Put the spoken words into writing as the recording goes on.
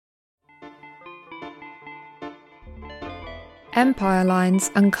Empire Lines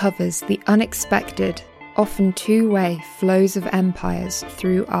uncovers the unexpected, often two-way flows of empires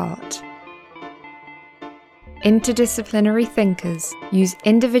through art. Interdisciplinary thinkers use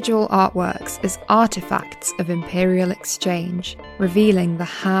individual artworks as artifacts of imperial exchange, revealing the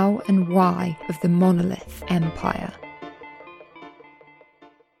how and why of the monolith empire.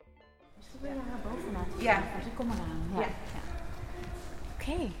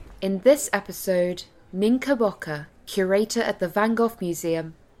 Okay. In this episode, Nienke Bocker, curator at the Van Gogh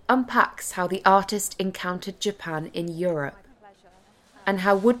Museum, unpacks how the artist encountered Japan in Europe and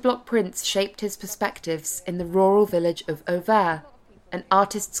how woodblock prints shaped his perspectives in the rural village of Auvers, an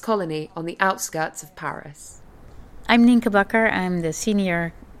artist's colony on the outskirts of Paris. I'm Nienke Bocker. I'm the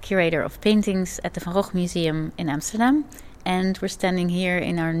senior curator of paintings at the Van Gogh Museum in Amsterdam. And we're standing here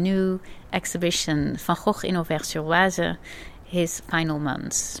in our new exhibition, Van Gogh in Auvers-sur-Oise, his final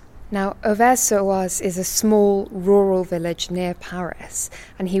months. Now, Auvers-sur-Oise is a small rural village near Paris,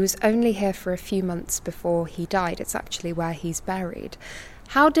 and he was only here for a few months before he died. It's actually where he's buried.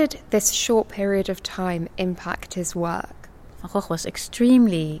 How did this short period of time impact his work? Van Gogh was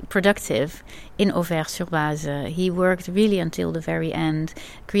extremely productive in Auvers-sur-Oise. He worked really until the very end,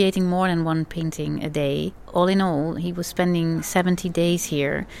 creating more than one painting a day. All in all, he was spending 70 days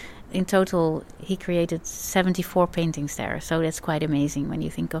here. In total, he created 74 paintings there, so that's quite amazing when you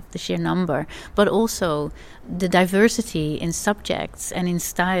think of the sheer number. But also, the diversity in subjects and in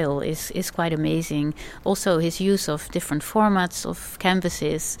style is quite amazing. Also, his use of different formats of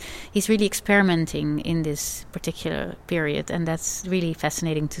canvases. He's really experimenting in this particular period, and that's really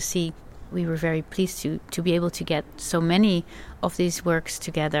fascinating to see. We were very pleased to be able to get so many of these works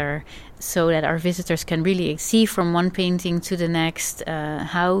together so that our visitors can really see from one painting to the next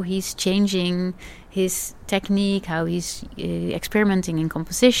how he's changing his technique, how he's experimenting in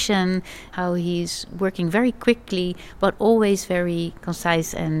composition, how he's working very quickly but always very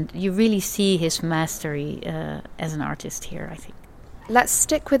concise, and you really see his mastery as an artist here, I think. Let's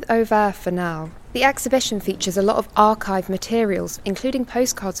stick with Auvers for now. The exhibition features a lot of archive materials, including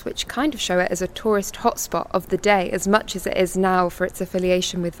postcards which kind of show it as a tourist hotspot of the day as much as it is now for its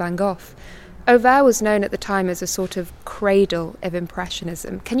affiliation with Van Gogh. Auvers was known at the time as a sort of cradle of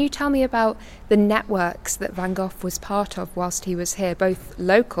Impressionism. Can you tell me about the networks that Van Gogh was part of whilst he was here, both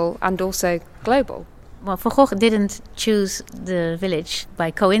local and also global? Well, Van Gogh didn't choose the village by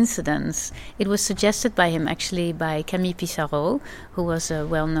coincidence. It was suggested by him, actually, by Camille Pissarro, who was a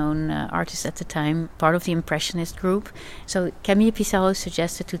well-known artist at the time, part of the Impressionist group. So Camille Pissarro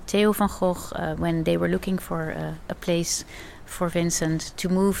suggested to Theo van Gogh, when they were looking for a place for Vincent to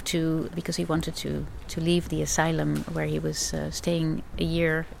move to, because he wanted to leave the asylum where he was staying a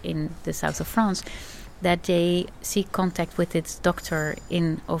year in the south of France, that they seek contact with its doctor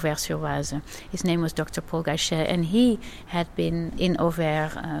in Auvers-sur-Oise. His name was Dr. Paul Gachet, and he had been in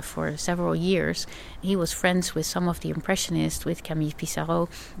Auvers for several years. He was friends with some of the Impressionists, with Camille Pissarro,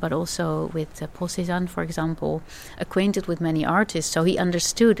 but also with Paul Cézanne, for example, acquainted with many artists, so he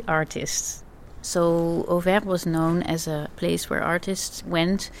understood artists. So Auvers was known as a place where artists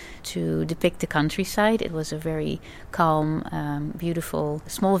went to depict the countryside. It was a very calm, beautiful,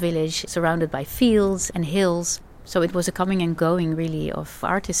 small village surrounded by fields and hills. So it was a coming and going, really, of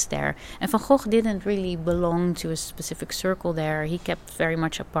artists there. And Van Gogh didn't really belong to a specific circle there. He kept very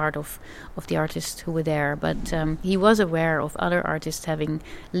much a part of the artists who were there. But he was aware of other artists having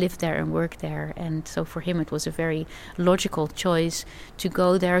lived there and worked there. And so for him it was a very logical choice to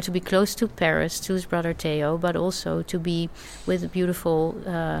go there, to be close to Paris, to his brother Theo, but also to be with beautiful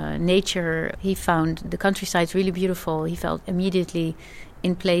nature. He found the countryside really beautiful. He felt immediately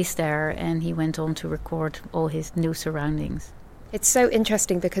in place there, and he went on to record all his new surroundings. It's so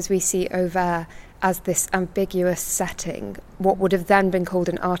interesting because we see Auvers as this ambiguous setting, what would have then been called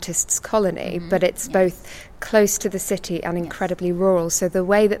an artist's colony, but it's both close to the city and incredibly rural. So the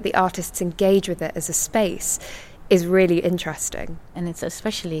way that the artists engage with it as a space is really interesting. And it's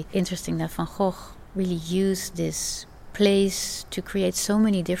especially interesting that Van Gogh really used this place to create so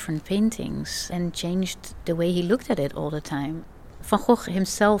many different paintings and changed the way he looked at it all the time. Van Gogh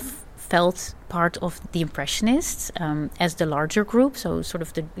himself felt part of the Impressionists as the larger group, so sort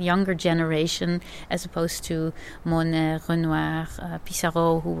of the younger generation, as opposed to Monet, Renoir,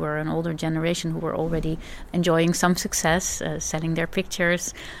 Pissarro, who were an older generation, who were already enjoying some success, selling their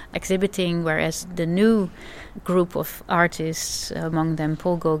pictures, exhibiting, whereas the new group of artists, among them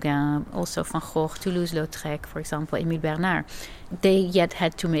Paul Gauguin, also Van Gogh, Toulouse-Lautrec, for example, Émile Bernard, they yet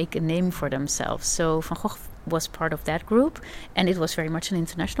had to make a name for themselves. So Van Gogh was part of that group, and it was very much an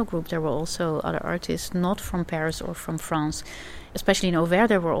international group. There were also other artists not from Paris or from France. Especially in Auvers,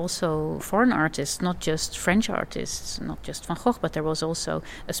 there were also foreign artists, not just French artists, not just Van Gogh, but there was also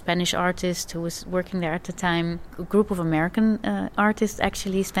a Spanish artist who was working there at the time, a group of American artists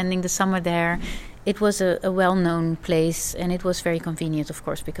actually spending the summer there. It was a well-known place, and it was very convenient, of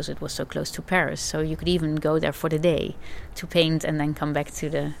course, because it was so close to Paris. So you could even go there for the day to paint and then come back to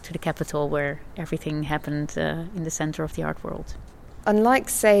the capital where everything happened in the center of the art world. Unlike,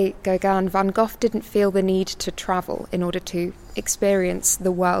 say, Gauguin, Van Gogh didn't feel the need to travel in order to experience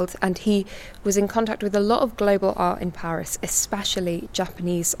the world, and he was in contact with a lot of global art in Paris, especially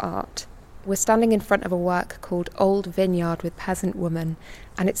Japanese art. We're standing in front of a work called Old Vineyard with Peasant Woman,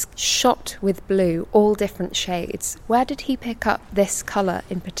 and it's shot with blue, all different shades. Where did he pick up this colour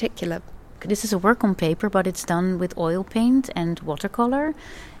in particular? This is a work on paper, but it's done with oil paint and watercolour.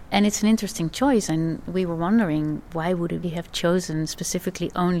 And it's an interesting choice, and we were wondering why would he have chosen specifically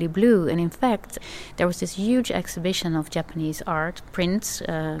only blue. And in fact, there was this huge exhibition of Japanese art, prints,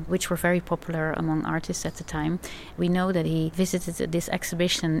 which were very popular among artists at the time. We know that he visited this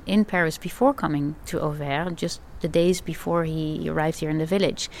exhibition in Paris before coming to Auvers, just the days before he arrived here in the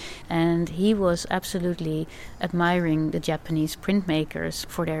village. And he was absolutely admiring the Japanese printmakers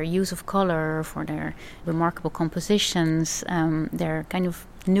for their use of color, for their remarkable compositions, their kind of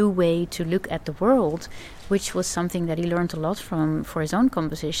new way to look at the world, which was something that he learned a lot from for his own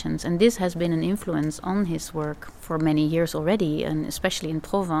compositions. And this has been an influence on his work for many years already, and especially in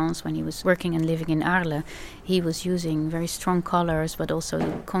Provence, when he was working and living in Arles, he was using very strong colors, but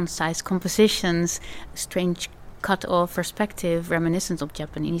also concise compositions, strange cut-off perspective reminiscent of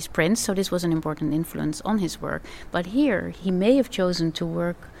Japanese prints. So this was an important influence on his work. But here, he may have chosen to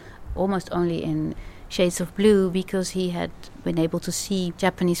work almost only in shades of blue because he had been able to see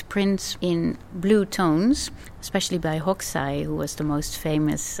Japanese prints in blue tones, especially by Hokusai, who was the most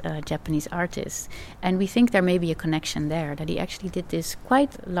famous Japanese artist. And we think there may be a connection there, that he actually did this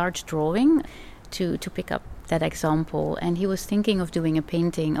quite large drawing to pick up that example, and he was thinking of doing a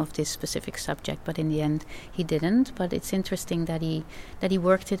painting of this specific subject, but in the end he didn't. But it's interesting that he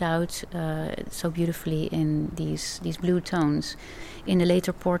worked it out so beautifully in these blue tones. In a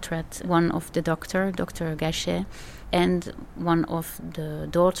later portrait, one of the Dr. Gachet, and one of the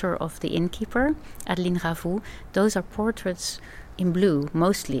daughter of the innkeeper, Adeline Ravoux, those are portraits in blue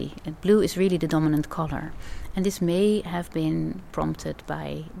mostly, and blue is really the dominant color. And this may have been prompted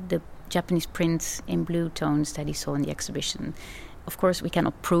by the Japanese prints in blue tones that he saw in the exhibition. Of course, we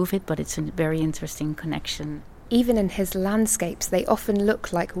cannot prove it, but it's a very interesting connection. Even in his landscapes, they often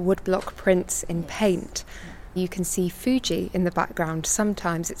look like woodblock prints in paint. You can see Fuji in the background.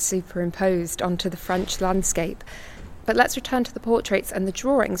 Sometimes it's superimposed onto the French landscape. But let's return to the portraits and the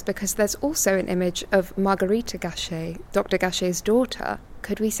drawings, because there's also an image of Marguerite Gachet, Dr. Gachet's daughter.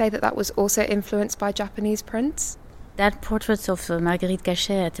 Could we say that was also influenced by Japanese prints? That portrait of Marguerite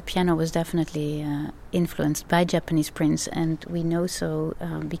Gachet at the piano was definitely influenced by Japanese prints, and we know so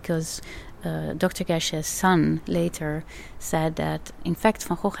because Dr. Gachet's son later said that, in fact,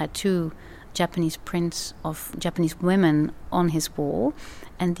 Van Gogh had two Japanese prints of Japanese women on his wall,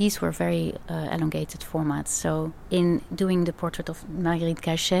 and these were very elongated formats. So in doing the portrait of Marguerite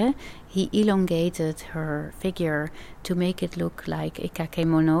Gachet, he elongated her figure to make it look like a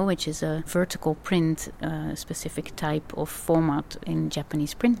kakemono, which is a vertical print, specific type of format in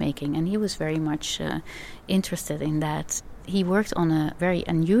Japanese printmaking, and he was very much interested in that. He worked on a very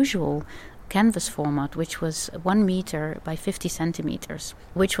unusual canvas format, which was 1 meter by 50 centimeters,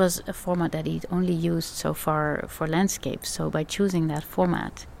 which was a format that he'd only used so far for landscapes. So by choosing that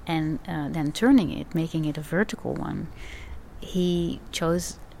format and then turning it, making it a vertical one, he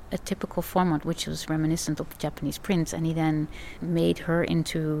chose a typical format which was reminiscent of Japanese prints, and he then made her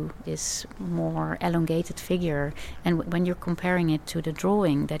into this more elongated figure. And when you're comparing it to the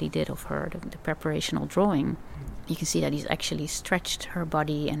drawing that he did of her, the preparational drawing, you can see that he's actually stretched her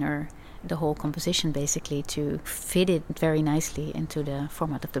body and the whole composition basically to fit it very nicely into the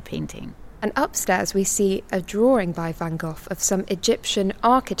format of the painting. And upstairs we see a drawing by Van Gogh of some Egyptian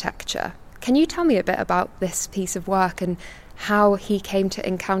architecture. Can you tell me a bit about this piece of work and how he came to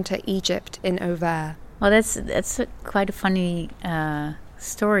encounter Egypt in Auvers? Well, that's quite a funny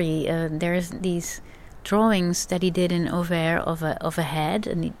story. There's these drawings that he did in Auvers of a head,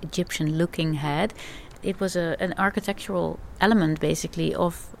 an Egyptian-looking head. It was an architectural element, basically,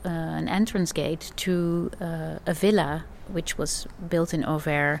 of an entrance gate to a villa, which was built in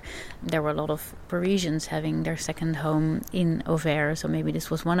Auvers. There were a lot of Parisians having their second home in Auvers, so maybe this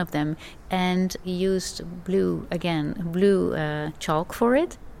was one of them. And he used blue chalk for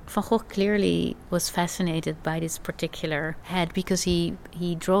it. Van Gogh clearly was fascinated by this particular head because he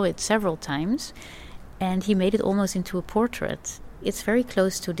drew it several times and he made it almost into a portrait. It's very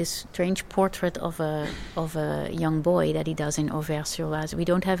close to this strange portrait of a young boy that he does in Auvers-sur-Oise. We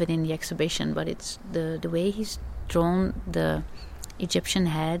don't have it in the exhibition, but it's the way he's drawn the Egyptian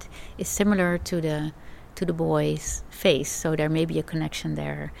head is similar to the boy's face. So there may be a connection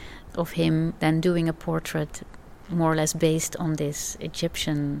there of him then doing a portrait more or less based on this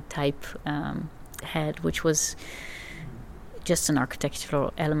Egyptian type head, which was just an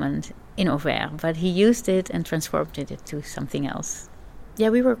architectural element in Auvers, but he used it and transformed it to something else. Yeah,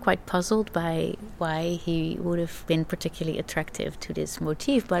 we were quite puzzled by why he would have been particularly attractive to this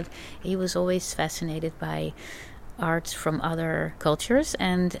motif, but he was always fascinated by art from other cultures,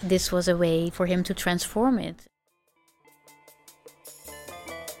 and this was a way for him to transform it.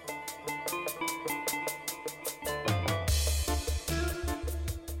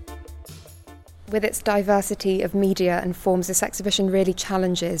 With its diversity of media and forms, this exhibition really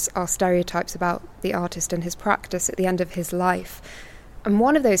challenges our stereotypes about the artist and his practice at the end of his life. And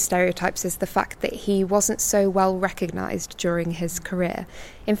one of those stereotypes is the fact that he wasn't so well recognised during his career.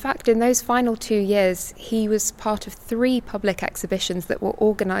 In fact, in those final 2 years, he was part of 3 public exhibitions that were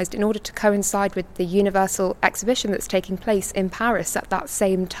organised in order to coincide with the Universal Exhibition that's taking place in Paris at that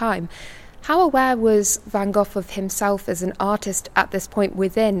same time. How aware was Van Gogh of himself as an artist at this point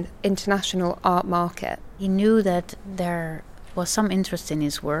within international art market? He knew that there was some interest in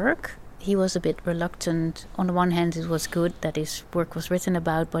his work. He was a bit reluctant. On the one hand, it was good that his work was written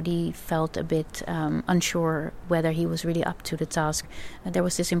about, but he felt a bit unsure whether he was really up to the task. There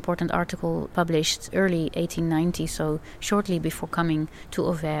was this important article published early 1890, so shortly before coming to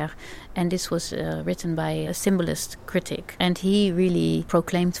Auvers, and this was written by a symbolist critic. And he really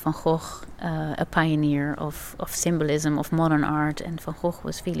proclaimed Van Gogh a pioneer of symbolism, of modern art, and Van Gogh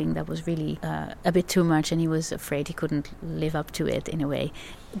was feeling that was really a bit too much, and he was afraid he couldn't live up to it in a way.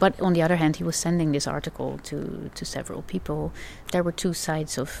 But on the other hand, he was sending this article to several people. There were 2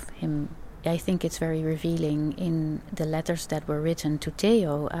 sides of him. I think it's very revealing in the letters that were written to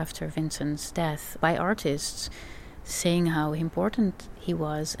Theo after Vincent's death by artists, saying how important he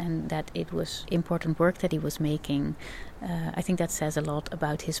was and that it was important work that he was making. I think that says a lot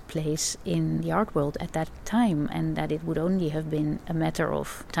about his place in the art world at that time, and that it would only have been a matter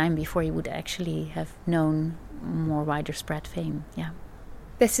of time before he would actually have known more widespread fame. Yeah.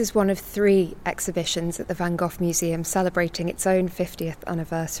 This is one of 3 exhibitions at the Van Gogh Museum celebrating its own 50th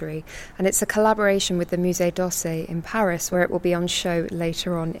anniversary, and it's a collaboration with the Musée d'Orsay in Paris, where it will be on show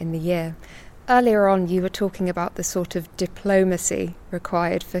later on in the year. Earlier on, you were talking about the sort of diplomacy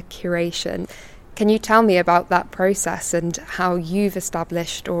required for curation. Can you tell me about that process and how you've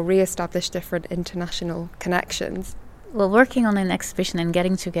established or re-established different international connections? Well, working on an exhibition and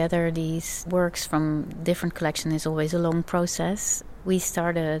getting together these works from different collections is always a long process. We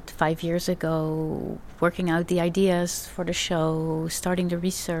started 5 years ago working out the ideas for the show, starting the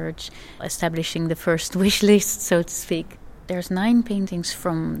research, establishing the first wish list, so to speak. There's 9 paintings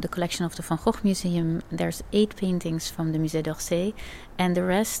from the collection of the Van Gogh Museum. There's 8 paintings from the Musée d'Orsay, and the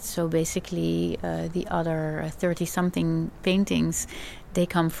rest, so basically the other 30-something paintings, they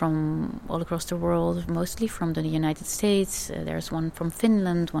come from all across the world, mostly from the United States. There's one from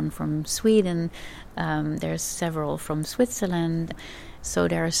Finland, one from Sweden. There's several from Switzerland. So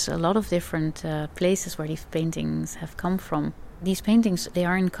there's a lot of different places where these paintings have come from. These paintings, they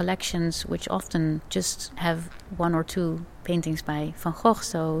are in collections which often just have 1 or 2 paintings by Van Gogh.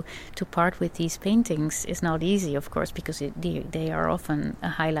 So to part with these paintings is not easy, of course, because they are often a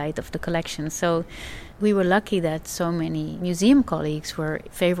highlight of the collection. So we were lucky that so many museum colleagues were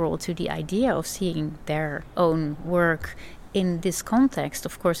favorable to the idea of seeing their own work in this context.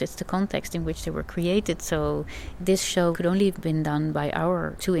 Of course, it's the context in which they were created, so this show could only have been done by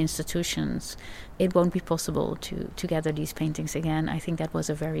our 2 institutions. It won't be possible to gather these paintings again. I think that was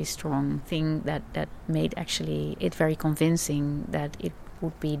a very strong thing that made actually it very convincing that it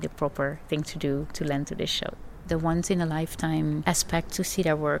would be the proper thing to do to lend to this show. The once-in-a-lifetime aspect to see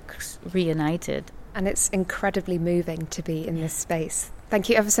their works reunited. And it's incredibly moving to be in this space. Thank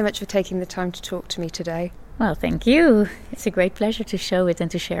you ever so much for taking the time to talk to me today. Well, thank you. It's a great pleasure to show it and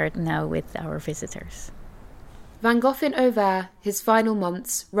to share it now with our visitors. Van Gogh in Auvers, his final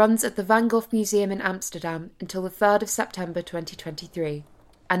months, runs at the Van Gogh Museum in Amsterdam until the 3rd of September 2023,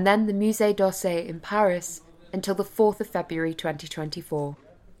 and then the Musée d'Orsay in Paris until the 4th of February 2024.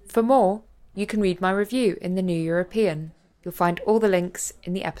 For more, you can read my review in the New European. You'll find all the links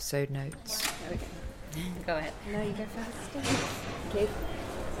in the episode notes. Go ahead. No, you go first. Thank you.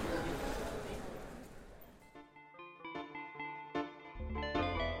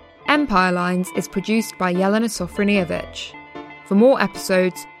 Empire Lines is produced by Jelena Sofronijevic. For more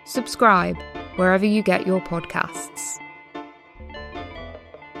episodes, subscribe wherever you get your podcasts.